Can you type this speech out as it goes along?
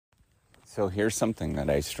So here's something that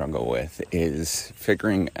I struggle with is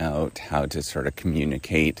figuring out how to sort of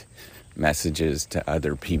communicate messages to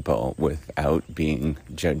other people without being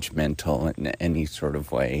judgmental in any sort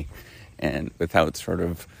of way and without sort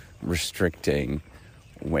of restricting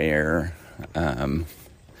where,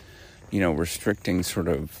 restricting sort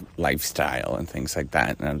of lifestyle and things like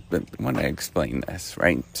that. And I want to explain this,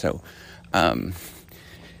 right? So, a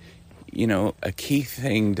key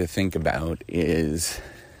thing to think about is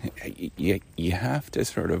you have to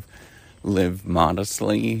sort of live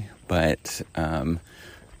modestly, but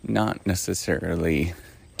not necessarily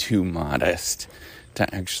too modest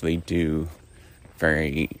to actually do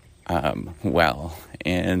very well.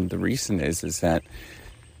 And the reason is that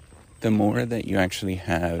the more that you actually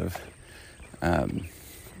have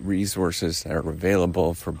resources that are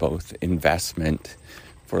available for both investment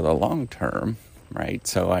for the long term, right?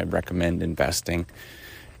 So I recommend investing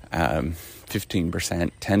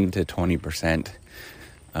 15%, 10 to 20%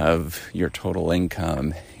 of your total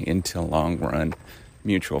income into long run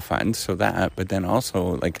mutual funds. So that, but then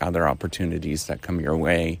also like other opportunities that come your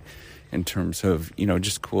way in terms of,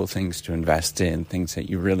 just cool things to invest in, things that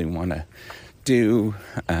you really want to do,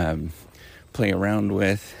 play around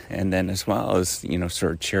with. And then as well as,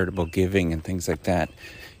 sort of charitable giving and things like that.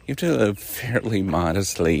 You have to live fairly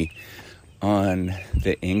modestly on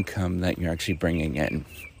the income that you're actually bringing in.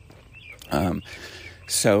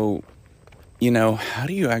 So, how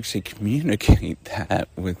do you actually communicate that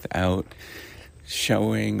without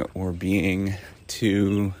showing or being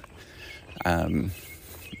too, I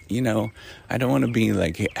don't want to be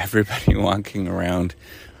like everybody walking around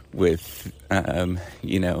with,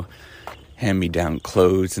 hand-me-down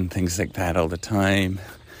clothes and things like that all the time.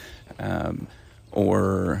 I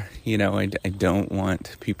don't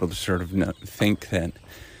want people to sort of think that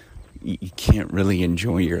you can't really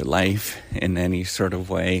enjoy your life in any sort of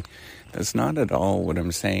way. That's not at all what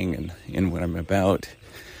I'm saying and what I'm about.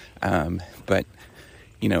 But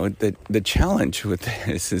the challenge with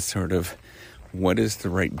this is sort of what is the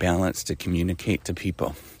right balance to communicate to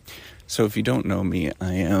people. So if you don't know me,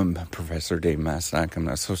 I am Professor Dave Massac. I'm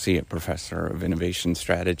an associate professor of innovation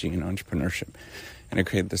strategy and entrepreneurship. And I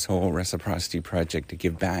created this whole reciprocity project to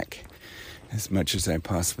give back as much as I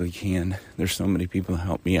possibly can. There's so many people who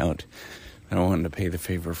help me out that I wanted to pay the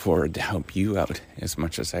favor forward to help you out as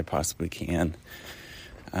much as I possibly can.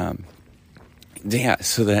 So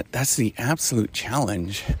that's the absolute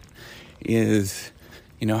challenge is,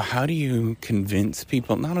 how do you convince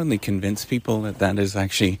people, not only convince people that is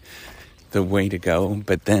actually the way to go,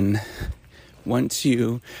 but then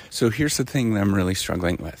so here's the thing that I'm really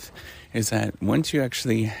struggling with, is that once you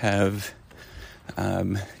actually have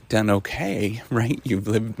done okay, right? You've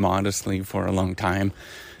lived modestly for a long time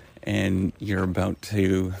and you're about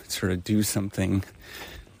to sort of do something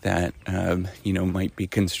that, might be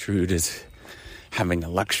construed as having a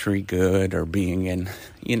luxury good or being in,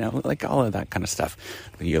 like all of that kind of stuff,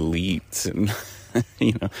 the elites and,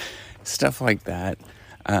 stuff like that.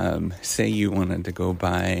 Say you wanted to go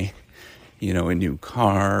buy, a new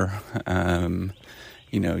car,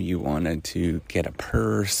 you wanted to get a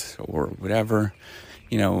purse or whatever,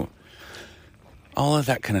 all of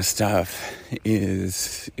that kind of stuff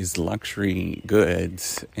is luxury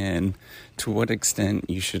goods, and to what extent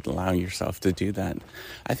you should allow yourself to do that.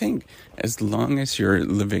 I think as long as you're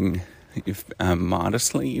living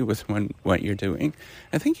modestly with what you're doing,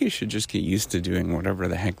 I think you should just get used to doing whatever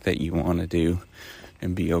the heck that you want to do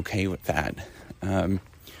and be okay with that.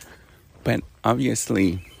 But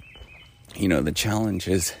obviously, the challenge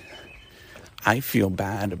is I feel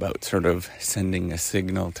bad about sort of sending a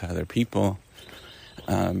signal to other people.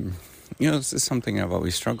 This is something I've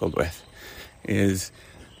always struggled with, is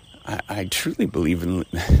I truly believe in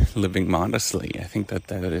living modestly. I think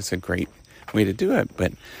that is a great way to do it,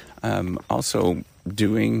 but also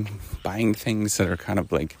buying things that are kind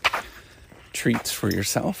of like treats for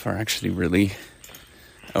yourself are actually really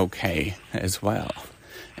okay as well.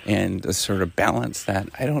 And to sort of balance that,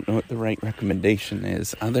 I don't know what the right recommendation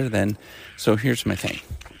is other than, so here's my thing.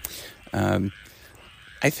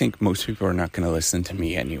 I think most people are not going to listen to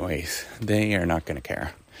me anyways. They are not going to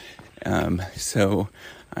care. So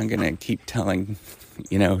I'm going to keep telling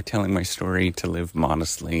my story to live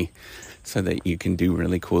modestly so that you can do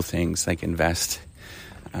really cool things like invest,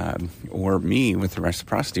 or me with the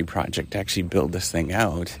Reciprocity Project, actually build this thing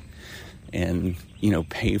out and,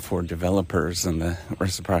 pay for developers on the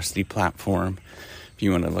Reciprocity platform. If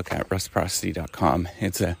you want to look at reciprocity.com,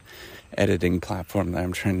 it's a editing platform that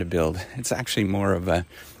I'm trying to build. It's actually more of a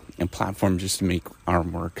platform just to make our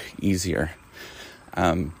work easier.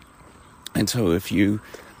 And so if you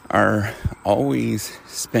are always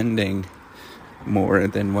spending more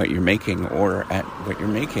than what you're making, or at what you're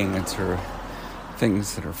making, it's sort of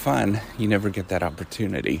things that are fun, you never get that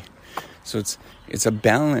opportunity. So it's a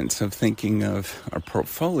balance of thinking of a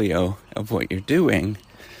portfolio of what you're doing.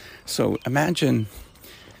 So imagine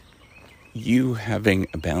you having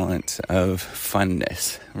a balance of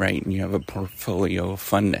funness, right? And you have a portfolio of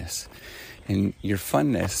funness. And your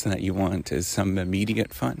funness that you want is some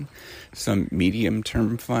immediate fun, some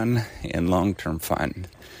medium-term fun, and long-term fun.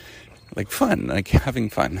 Like having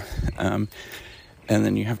fun. And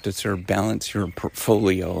then you have to sort of balance your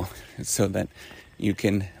portfolio so that you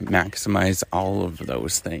can maximize all of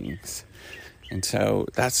those things. And so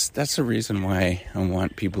that's the reason why I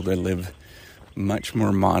want people to live much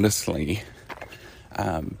more modestly,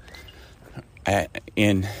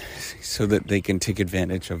 so that they can take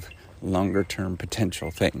advantage of longer term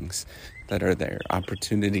potential things that are there,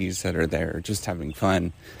 opportunities that are there, just having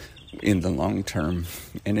fun in the long term.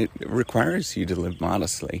 And it requires you to live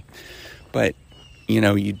modestly. But,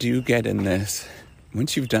 you do get in this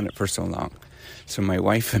once you've done it for so long. So my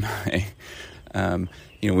wife and I,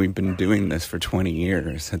 we've been doing this for 20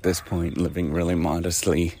 years at this point, living really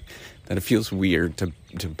modestly, that it feels weird to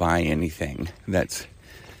buy anything that's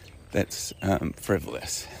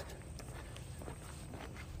frivolous.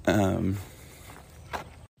 So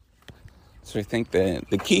I think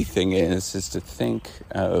the key thing is to think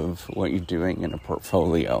of what you're doing in a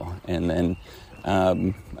portfolio, and then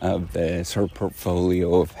of the sort of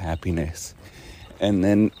portfolio of happiness. And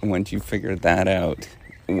then once you figure that out,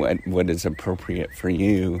 what is appropriate for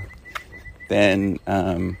you, then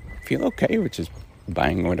feel okay with just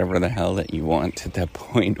buying whatever the hell that you want at that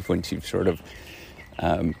point, once you've sort of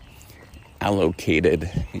allocated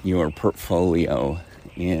your portfolio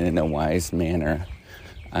in a wise manner.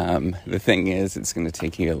 The thing is, it's going to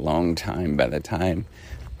take you a long time by the time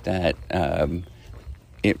that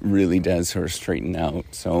it really does sort of straighten out.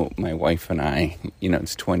 So my wife and I,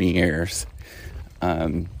 it's 20 years.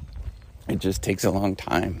 It just takes a long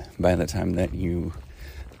time by the time that you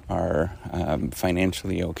are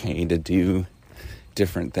financially okay to do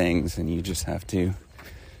different things, and you just have to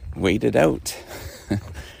wait it out.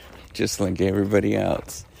 Just like everybody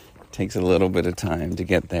else. It takes a little bit of time to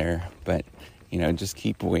get there, but just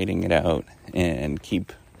keep waiting it out and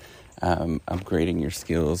keep upgrading your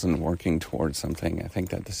skills and working towards something. I think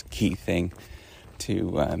that's a key thing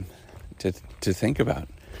to think about.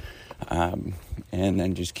 And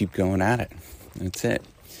then just keep going at it. That's it.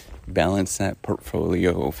 Balance that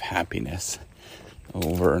portfolio of happiness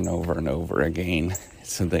over and over and over again,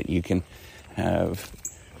 so that you can have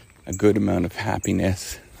a good amount of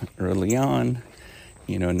happiness early on,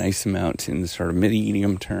 a nice amount in the sort of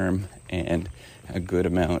medium term, and a good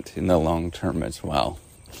amount in the long term as well.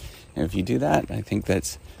 And if you do that, I think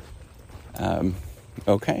that's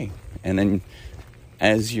okay. And then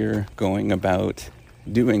as you're going about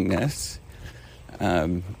doing this,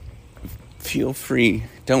 feel free.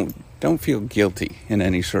 Don't feel guilty in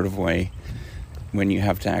any sort of way when you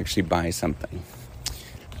have to actually buy something,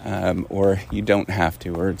 or you don't have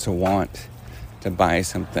to, or it's a want to buy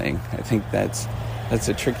something. I think that's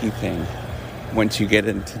a tricky thing once you get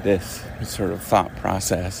into this sort of thought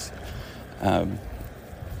process,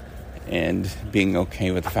 and being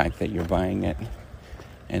okay with the fact that you're buying it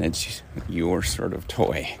and it's your sort of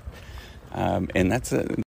toy, and that's